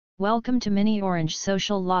Welcome to Mini Orange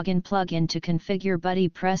Social Login plugin to configure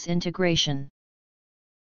BuddyPress integration.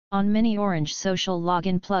 On Mini Orange Social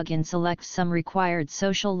Login plugin, select some required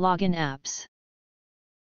social login apps.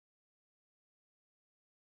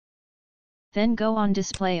 Then go on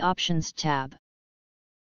Display Options tab.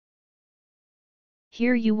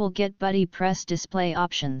 Here you will get BuddyPress display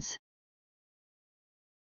options.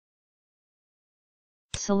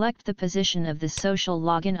 Select the position of the social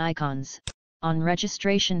login icons on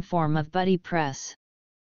registration form of BuddyPress.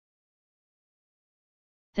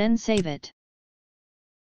 Then save it.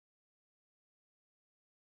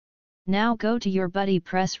 Now go to your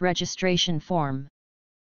BuddyPress registration form.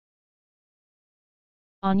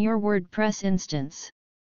 On your WordPress instance,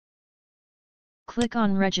 click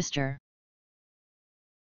on Register.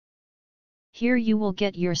 Here you will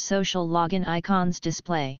get your social login icons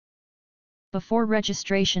display. Before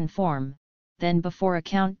registration form, then before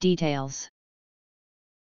account details,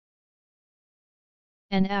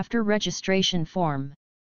 and after registration form.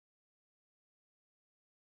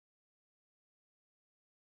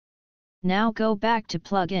 Now go back to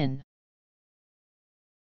plugin.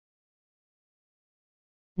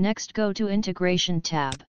 Next go to Integration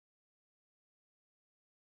tab.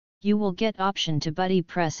 You will get option to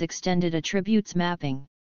BuddyPress Extended Attributes Mapping.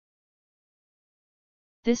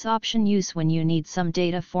 This option use when you need some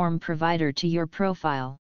data form provider to your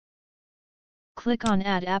profile. Click on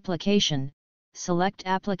Add Application, select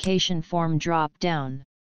Application Form drop down.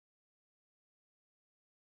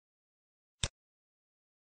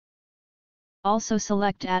 Also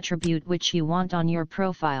select attribute which you want on your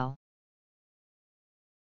profile.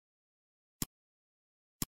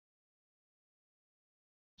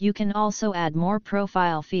 You can also add more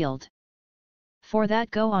profile field. For that,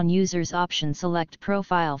 go on Users option, select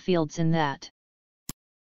Profile Fields in that.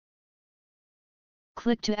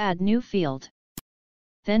 Click to add new field.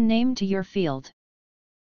 Then name to your field.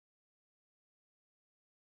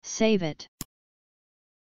 Save it.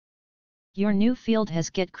 Your new field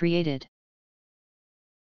has get created.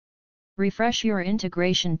 Refresh your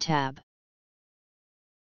Integration tab.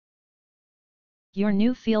 Your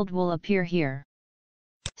new field will appear here.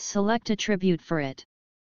 Select attribute for it.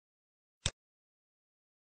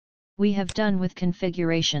 We have done with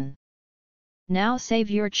configuration. Now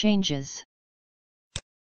save your changes.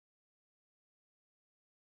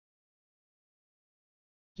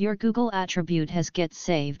 Your Google attribute has get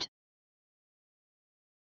saved.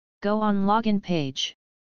 Go on Login page.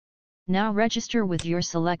 Now register with your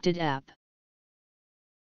selected app.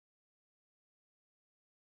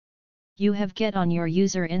 You have get on your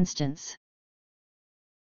user instance.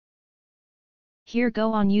 Here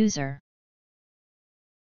go on User.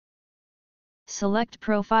 Select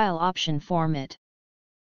Profile option, format.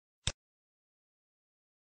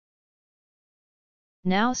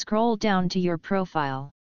 Now scroll down to your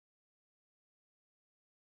profile.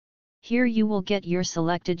 Here you will get your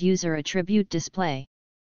selected user attribute display.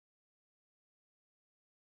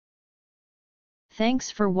 Thanks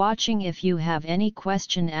for watching. If you have any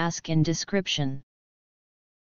question, ask in description.